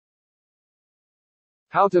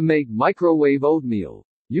How to make microwave oatmeal.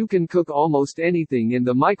 You can cook almost anything in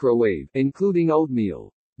the microwave, including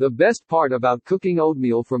oatmeal. The best part about cooking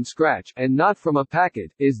oatmeal from scratch, and not from a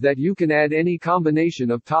packet, is that you can add any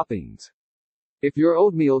combination of toppings. If your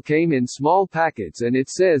oatmeal came in small packets and it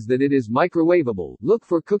says that it is microwaveable, look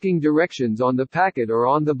for cooking directions on the packet or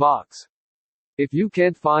on the box. If you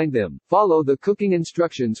can't find them, follow the cooking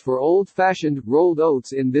instructions for old-fashioned, rolled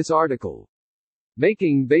oats in this article.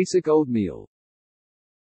 Making basic oatmeal.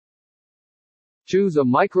 Choose a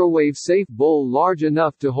microwave-safe bowl large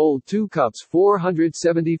enough to hold 2 cups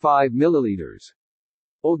 475 milliliters.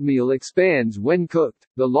 Oatmeal expands when cooked.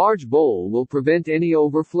 The large bowl will prevent any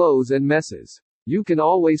overflows and messes. You can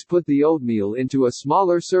always put the oatmeal into a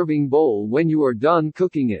smaller serving bowl when you are done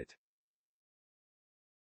cooking it.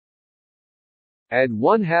 Add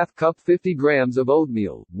 1/2 cup 50 grams of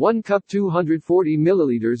oatmeal, 1 cup 240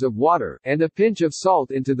 milliliters of water, and a pinch of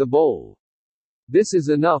salt into the bowl. This is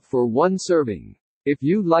enough for one serving. If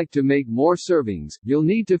you'd like to make more servings, you'll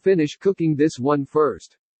need to finish cooking this one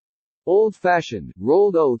first. Old-fashioned,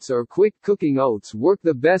 rolled oats or quick-cooking oats work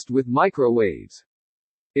the best with microwaves.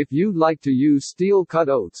 If you'd like to use steel-cut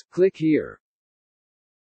oats, click here.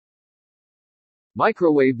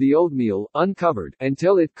 Microwave the oatmeal, uncovered,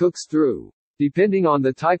 until it cooks through. Depending on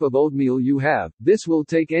the type of oatmeal you have, this will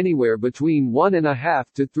take anywhere between 1.5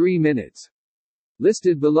 to 3 minutes.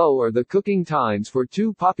 Listed below are the cooking times for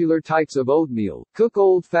 2 popular types of oatmeal. Cook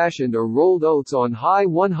old-fashioned or rolled oats on high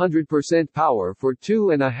 100% power for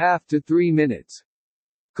 2.5 to 3 minutes.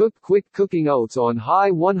 Cook quick cooking oats on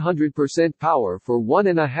high 100% power for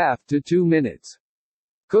 1.5 to 2 minutes.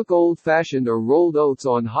 Cook old-fashioned or rolled oats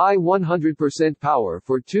on high 100% power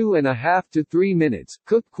for 2.5 to 3 minutes.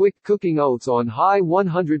 Cook quick cooking oats on high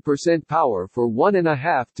 100% power for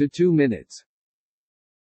 1.5 to 2 minutes.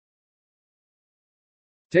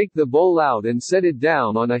 Take the bowl out and set it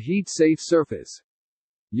down on a heat-safe surface.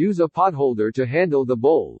 Use a potholder to handle the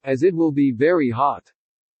bowl, as it will be very hot.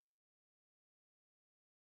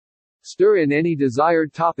 Stir in any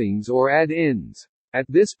desired toppings or add-ins. At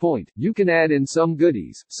this point, you can add in some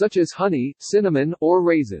goodies, such as honey, cinnamon, or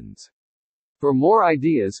raisins. For more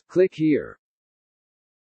ideas, click here.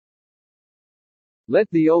 Let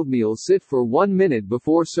the oatmeal sit for 1 minute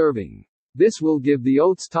before serving. This will give the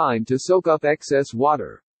oats time to soak up excess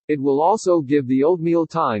water. It will also give the oatmeal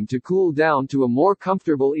time to cool down to a more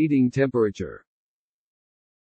comfortable eating temperature.